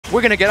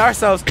we're gonna get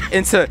ourselves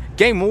into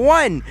game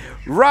 1.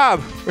 Rob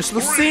versus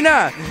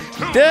Lucina.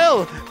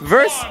 Dill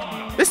versus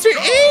Mr.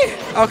 E.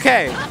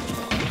 Okay.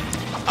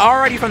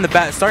 Already from the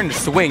bat, starting to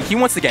swing. He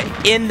wants to get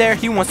in there.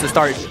 He wants to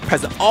start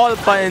pressing all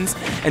the buttons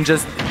and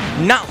just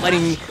not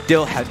letting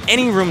Dill have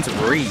any room to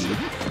breathe.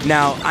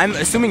 Now, I'm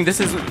assuming this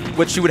is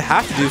what she would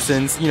have to do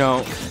since, you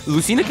know,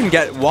 Lucina can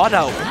get walled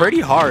out pretty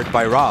hard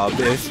by Rob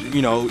if,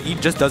 you know, he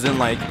just doesn't,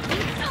 like,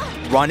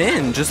 run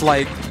in, just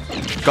like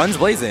guns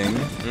blazing.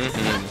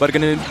 But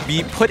gonna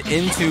be put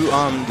into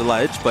the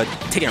ledge, but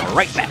taking it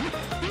right back.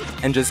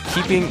 And just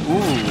keeping,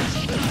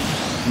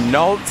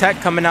 no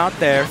tech coming out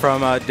there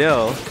from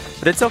Dill,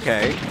 but it's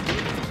okay.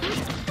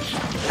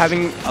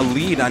 Having a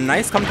lead, a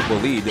nice comfortable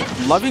lead.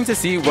 Loving to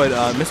see what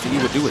Mr.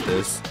 E would do with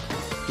this.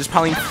 Just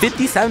piling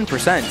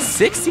 57%,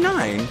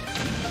 69.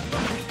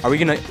 Are we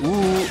gonna,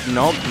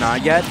 nope,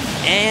 not yet.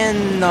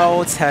 And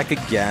no tech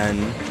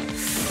again.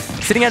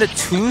 Sitting at a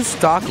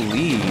 2-stock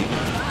lead.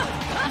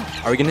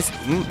 Are we gonna,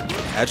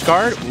 edge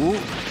guard?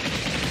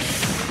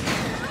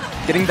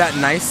 Getting that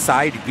nice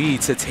side B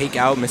to take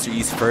out Mr.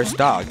 E's first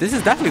stock. This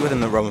is definitely within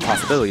the realm of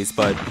possibilities,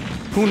 but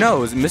who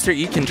knows? Mr.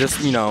 E can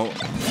just, you know,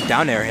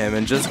 down air him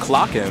and just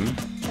clock him.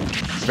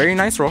 Very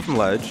nice roll from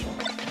ledge.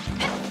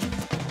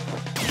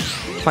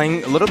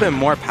 Playing a little bit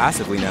more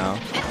passively now.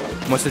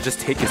 Wants to just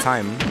take his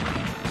time.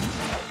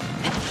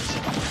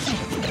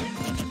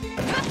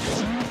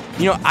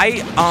 You know,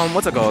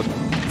 what's it called?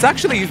 It's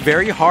actually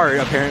very hard,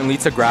 apparently,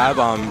 to grab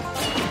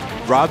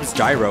Rob's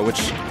gyro,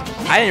 which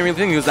I didn't really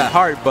think it was that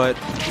hard, but,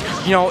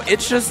 you know,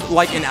 it's just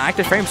like an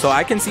active frame, so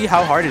I can see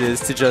how hard it is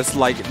to just,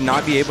 like,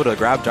 not be able to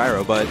grab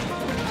gyro, but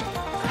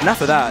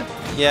enough of that.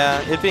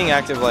 Yeah, it being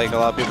active, like, a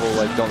lot of people,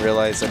 like, don't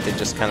realize that they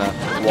just kind of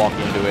walk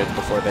into it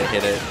before they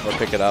hit it or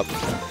pick it up.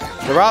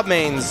 The Rob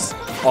mains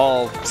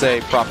all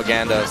say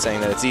propaganda,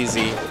 saying that it's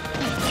easy,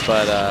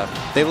 but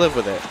they live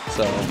with it,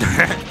 so.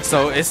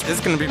 So it's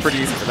going to be pretty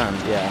easy for them.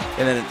 Yeah.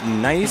 And then a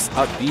nice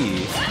up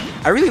B.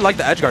 I really like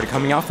the edge guard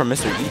coming out from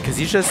Mr. E because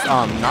he's just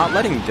not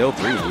letting Dill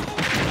breathe.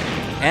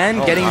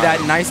 And getting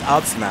that nice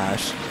up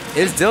smash.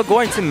 Is Dill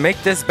going to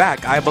make this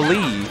back? I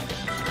believe.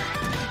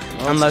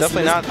 Well, unless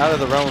definitely not out of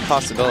the realm of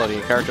possibility.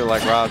 A character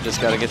like Rob just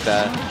got to get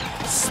that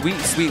sweet,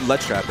 sweet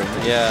ledge trapping.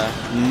 Yeah.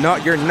 No,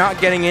 you're not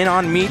getting in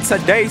on me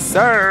today,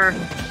 sir.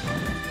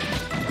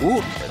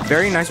 Ooh,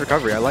 very nice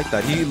recovery. I like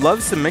that. He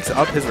loves to mix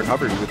up his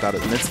recovery with that,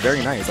 and it's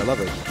very nice. I love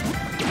it.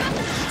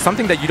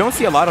 Something that you don't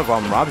see a lot of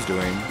Rob's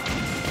doing.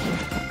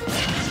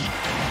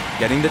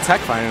 Getting the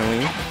tech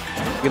finally.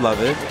 We love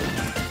it.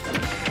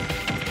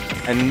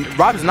 And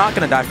Rob's not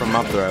going to die from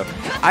up throw.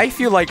 I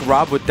feel like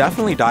Rob would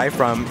definitely die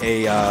from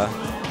a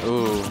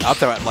up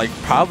throw at like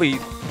probably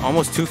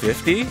almost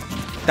 250.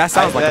 That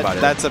sounds like about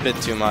it. That's a bit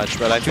too much,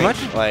 but I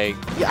think like,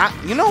 yeah,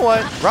 you know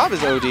what? Rob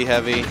is OD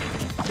heavy.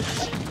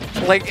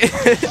 Like,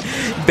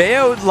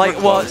 Bayo, like,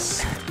 well,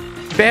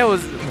 Bayo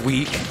is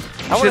weak.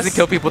 She doesn't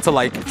kill people to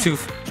like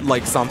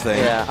something.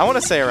 Yeah, I want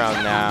to say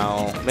around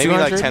now, maybe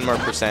 200? like 10 more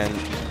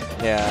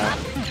 %. Yeah.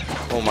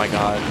 Oh my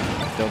God,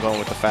 still going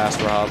with the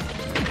fast Rob.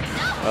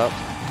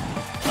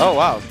 Oh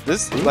wow,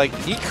 this like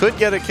he could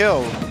get a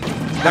kill.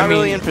 Not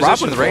really in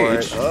position for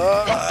rage.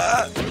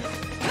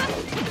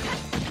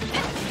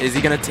 Is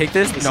he gonna take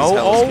this? No.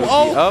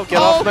 Oh,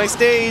 get off my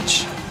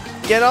stage!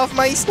 Get off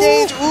my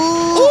stage!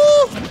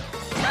 Ooh!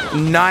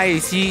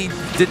 Nice. He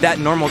did that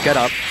normal get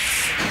up,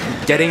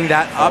 getting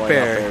that up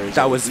air.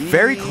 That was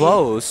very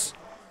close.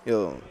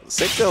 Yo,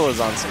 Ho3K is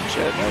on some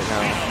shit right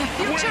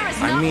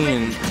now. I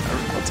mean,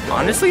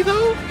 honestly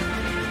though,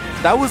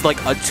 that was like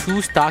a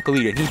 2-stock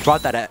lead, and he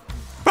brought that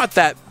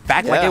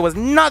back like it was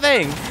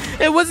nothing.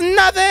 It was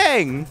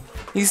nothing.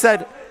 He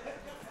said,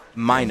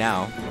 "Mine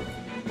now."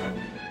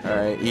 All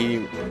right,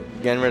 he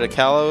getting rid of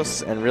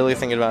Kalos and really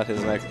thinking about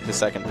his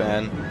second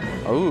ban.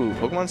 Oh,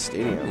 Pokemon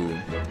Stadium.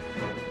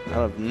 I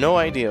have no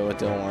idea what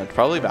they'll want.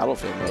 Probably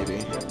Battlefield,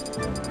 maybe.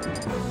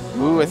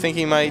 Ooh, I think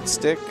he might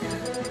stick.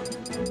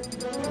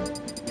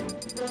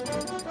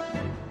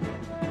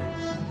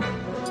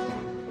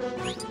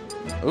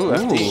 Ooh,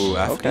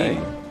 FD. Okay.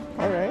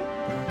 All right.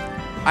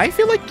 I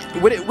feel like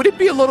would it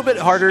be a little bit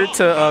harder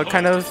to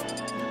kind of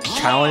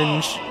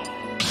challenge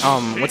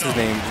what's his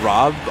name,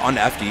 Rob on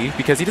FD,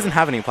 because he doesn't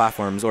have any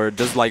platforms, or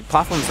does like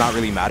platforms not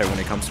really matter when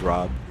it comes to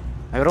Rob?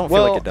 I don't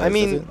feel like it does. I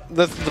mean,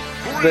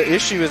 the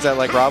issue is that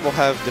like Rob will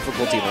have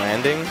difficulty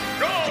landing.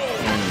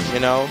 You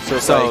know,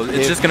 so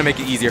it's just gonna make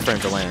it easier for him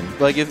to land.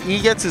 Like if he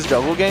gets his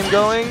juggle game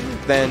going,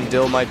 then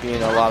Dill might be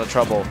in a lot of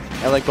trouble.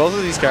 And like both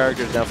of these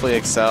characters definitely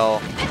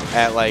excel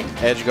at like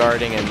edge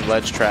guarding and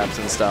ledge traps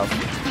and stuff.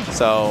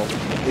 So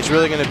it's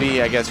really gonna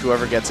be, I guess,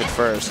 whoever gets it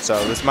first.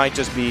 So this might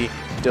just be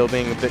Dill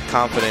being a bit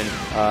confident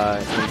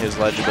in his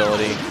ledge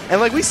ability.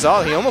 And like we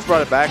saw, he almost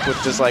brought it back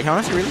with just like, he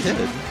honestly really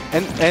did.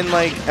 And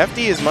like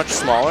FD is much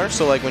smaller,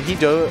 so like when he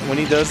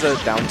does the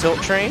down tilt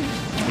train,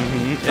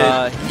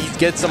 he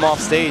gets them off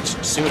stage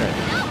sooner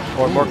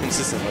or more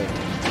consistently.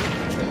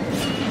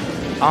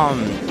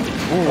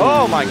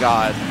 Oh my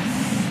God!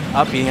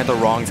 Up being at the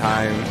wrong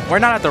time, or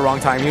not at the wrong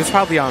time. He was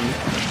probably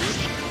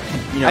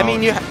you know, I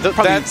mean,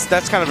 probably,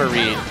 that's kind of a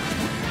read.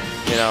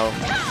 You know,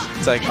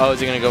 it's like, oh, is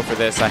he gonna go for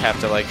this? I have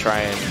to like try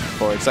and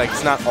forward. It's like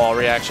it's not all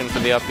reaction for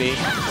the up B,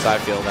 so I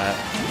feel that.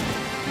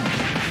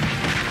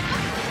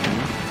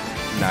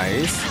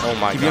 nice. Oh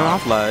my Keeping him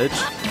god. off ledge.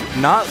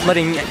 Not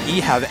letting E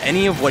have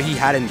any of what he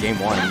had in game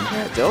 1.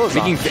 Yeah, Dill is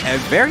Making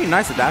very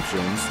nice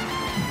adaptions.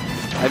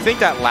 I think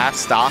that last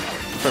stock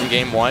from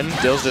game 1,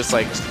 Dill's just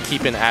like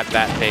keeping at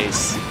that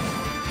pace.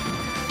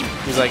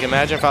 He's like,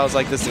 imagine if I was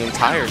like this the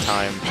entire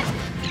time.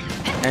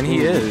 And he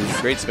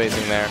is. Great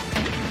spacing there.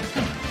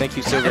 Thank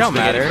you, Silver It don't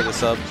Spaghetti, matter. for the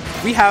sub.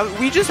 We have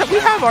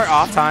our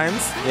off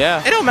times.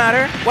 Yeah. It don't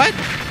matter. What?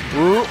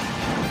 Ooh.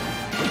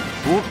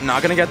 Ooh,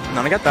 not gonna get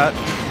that.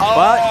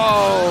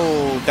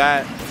 Oh,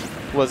 that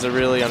was a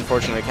really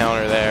unfortunate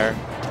counter there.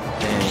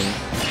 Dang.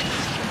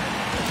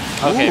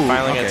 Okay, Ooh,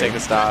 finally gonna okay. take a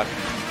stock.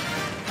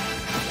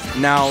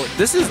 Now,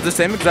 this is the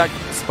same exact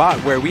spot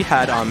where we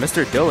had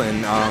Mr.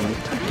 Dillon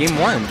game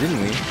 1,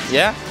 didn't we?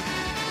 Yeah.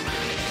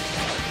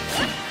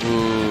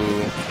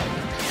 Ooh.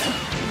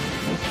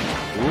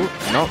 Ooh,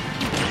 no.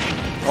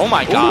 Oh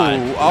my god.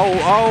 Ooh,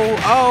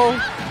 oh.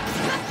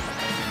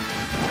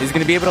 He's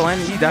going to be able to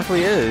land? He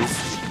definitely is.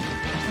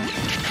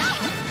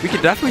 We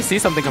could definitely see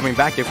something coming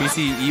back if we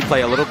see E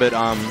play a little bit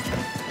on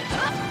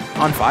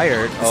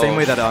fire. The same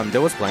way that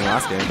Dill was playing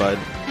last game, but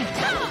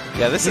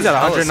Yeah, this he's is at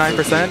hella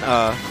 109%.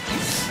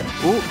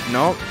 Ooh,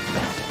 no.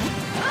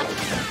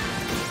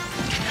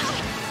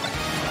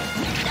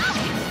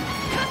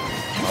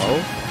 Oh.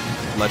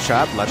 Let's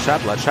trap.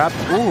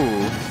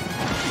 Ooh.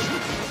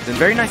 Then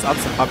very nice up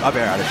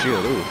air out of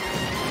shield. Ooh.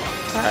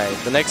 Alright,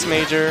 the next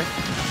major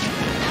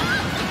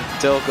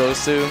Dill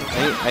goes to.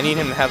 I need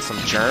him to have some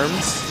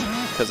germs,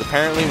 because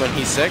apparently when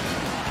he's sick,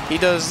 he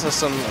does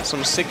some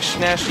sick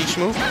snashy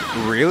schmoo.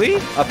 Really?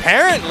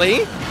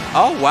 Apparently!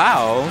 Oh,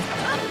 wow.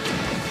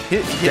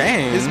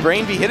 Dang. His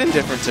brain be hitting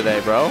different today,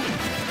 bro.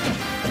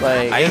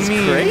 Like, I it's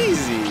mean,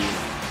 crazy.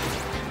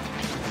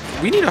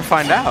 We need to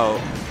find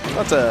out.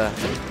 But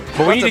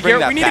we need to gear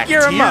him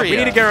up. We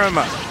need to gear him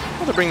up. I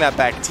want to bring that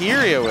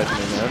bacteria with me,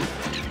 man.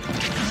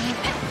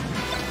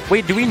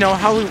 Wait, do we know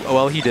how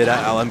well he did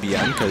at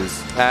LMBN?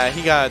 Because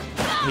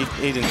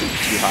he didn't do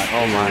too hot.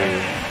 Oh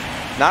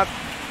my.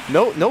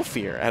 No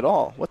fear at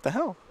all. What the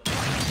hell?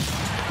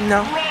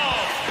 no,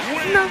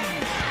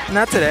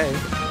 not today.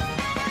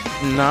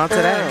 Not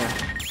today.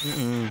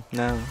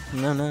 No.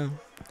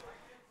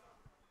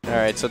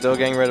 Alright, so Dill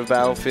getting rid of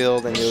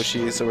Battlefield and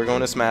Yoshi, so we're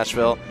going to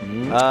Smashville.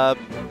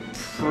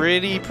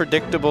 Pretty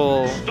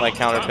predictable like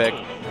counter pick.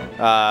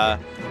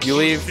 You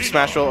leave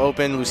Smashville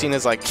open,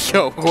 Lucina's like,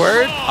 yo,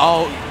 word?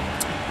 Oh,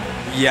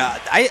 yeah.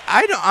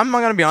 I'm not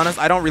gonna be honest.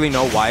 I don't really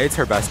know why it's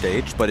her best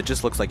stage, but it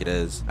just looks like it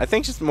is. I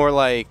think it's more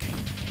like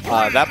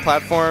that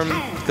platform,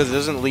 because it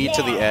doesn't lead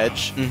to the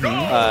edge.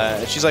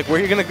 She's like, where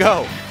are you gonna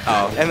go?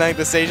 Oh. And like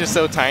the stage is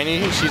so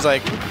tiny, she's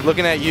like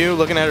looking at you,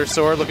 looking at her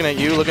sword, looking at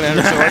you, looking at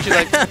her sword. She's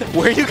like,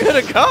 where are you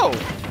gonna go?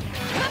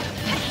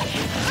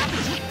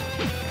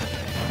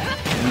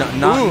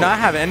 Not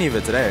have any of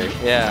it today.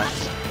 Yeah.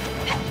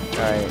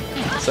 Alright.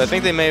 So I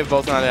think they may have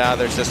both gotten it out of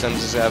their systems.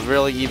 Just a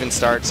really even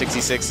start.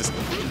 66 is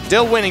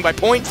Dill winning by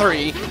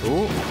 0.3.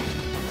 Ooh.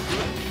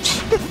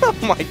 Oh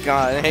my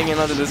god, hanging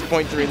under this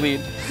 0.3 lead.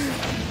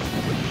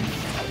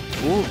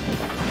 Ooh.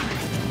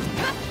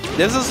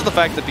 This is the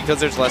fact that because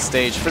there's less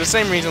stage, for the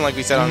same reason like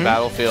we said on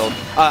Battlefield,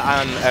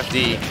 on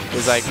FD,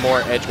 is like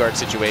more edge guard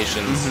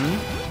situations.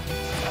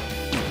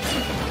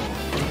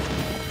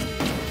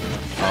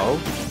 Oh.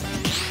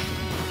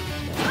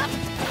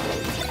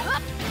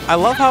 I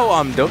love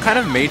how Dill kind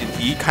of made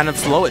E kind of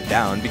slow it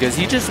down, because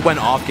he just went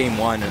off game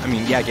 1. I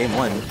mean, yeah, game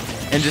 1,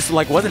 and just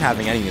like wasn't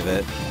having any of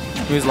it.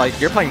 He was like,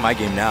 "You're playing my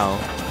game now."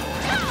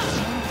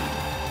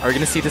 Are we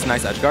gonna see this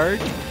nice edge guard?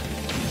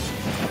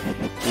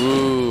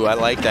 Ooh, I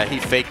like that. He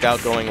faked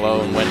out going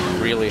low and went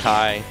really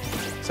high.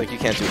 It's like you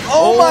can't do.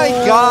 Oh my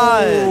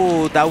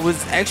god! That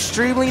was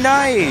extremely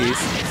nice.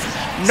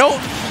 No.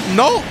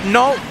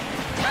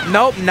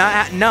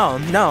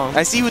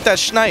 I see you with that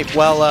snipe.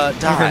 Well,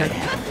 die.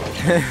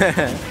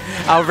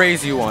 I'll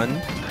raise you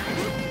one.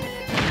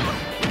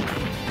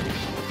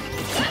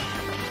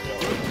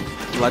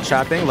 Let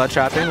trapping.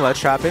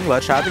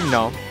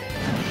 No.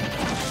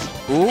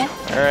 Ooh.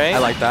 Alright. I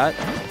like that.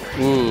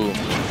 Ooh.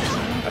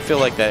 I feel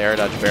like that air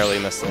dodge barely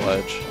missed the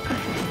ledge.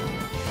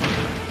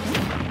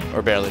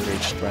 Or barely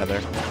reached,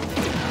 rather.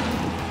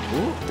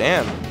 Ooh,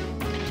 damn.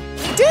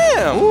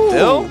 Damn, Ooh.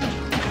 Dill.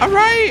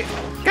 Alright.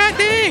 God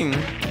dang.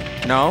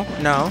 No.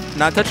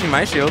 Not touching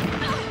my shield.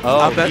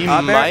 Oh, he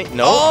might.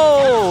 No.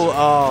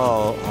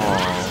 Oh.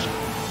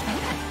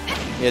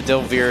 Yeah,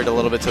 Dill veered a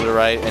little bit to the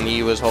right, and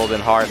he was holding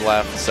hard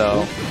left,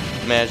 so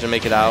managed to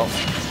make it out.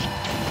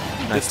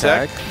 Nice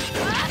tech.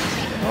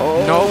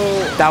 Oh. No,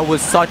 that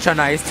was such a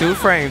nice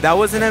 2-frame. That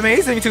was an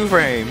amazing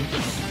 2-frame.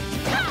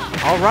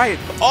 All right.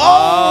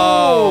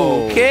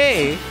 Oh.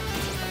 Okay.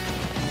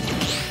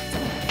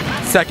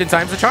 Second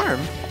time's the charm.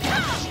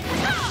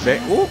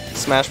 Ooh.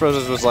 Smash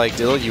Bros. Was like,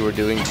 Dill, you were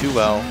doing too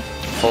well.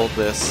 Hold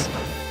this.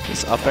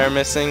 This up air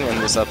missing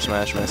and this up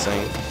smash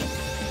missing.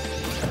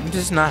 It's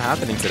just not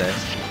happening today.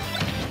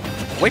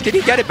 Wait, did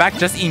he get it back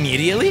just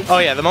immediately? Oh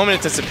yeah, the moment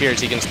it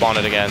disappears, he can spawn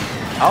it again.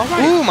 Oh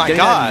my! Ooh, my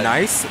God! A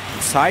nice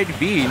side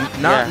B,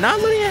 not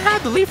letting it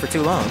have the lead for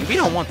too long. We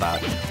don't want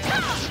that.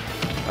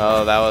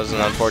 Oh, that was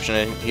an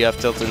unfortunate. You have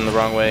tilted in the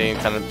wrong way,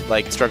 kind of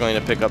like struggling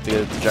to pick up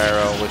the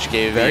gyro, which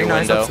gave Very you a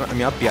nice. window. I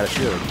mean, up B out of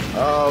shield.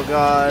 Oh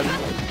God.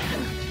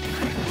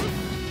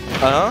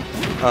 Oh.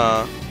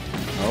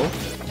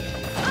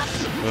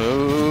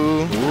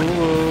 Ooh.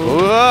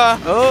 Ooh.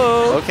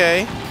 Oh.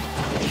 Okay.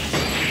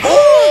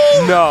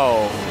 Oh!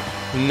 No.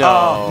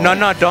 No. Oh,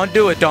 no, don't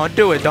do it. Don't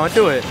do it. Don't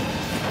do it.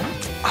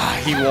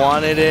 He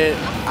wanted it.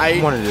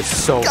 I wanted it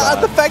so God,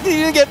 bad. the fact that he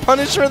didn't get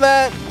punished for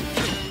that.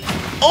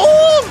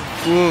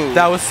 Oh! Ooh.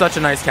 That was such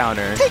a nice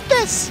counter. Take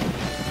this. Ooh.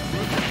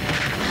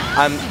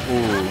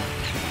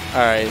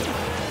 All right.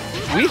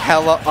 We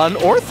hella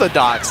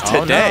unorthodox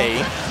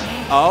today.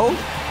 Oh.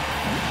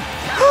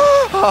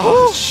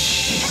 Oh.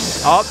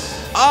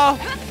 Oh.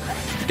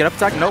 Get up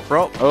attack. Nope,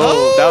 bro.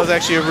 Oh, that was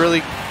actually a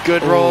really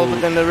good roll,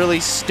 but then the really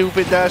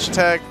stupid dash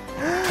attack.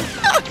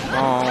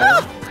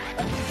 Oh.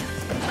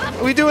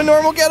 We do a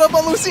normal get up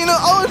on Lucina.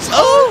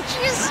 Oh,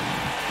 jeez.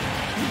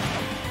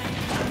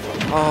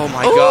 Oh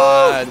my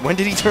God. When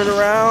did he turn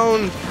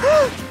around?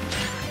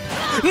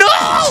 No!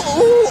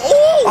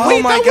 Oh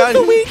wait, my that God.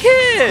 was the weak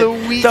hit. The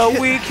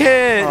weak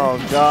hit. Oh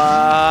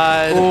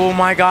God. Oh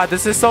my God,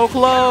 this is so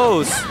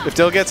close. If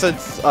Dill gets a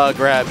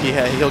grab,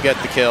 he'll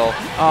get the kill with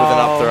an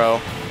up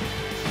throw.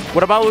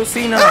 What about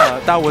Lucina?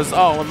 That was,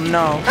 oh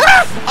no.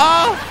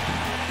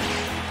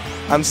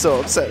 I'm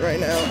so upset right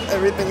now.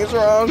 Everything is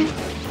wrong.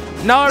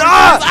 No,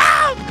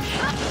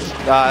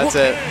 that's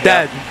it.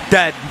 Dead,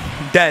 dead,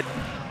 dead,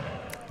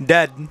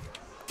 dead.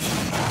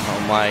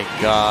 Oh my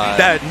God.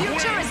 Dead.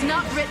 Future is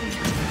not written.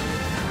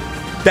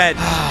 Dead.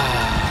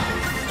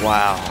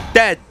 Wow.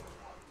 Dead.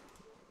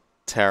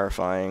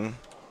 Terrifying.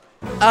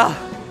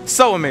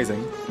 So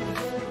amazing.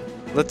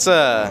 Let's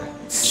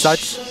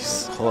Such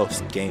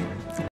close game.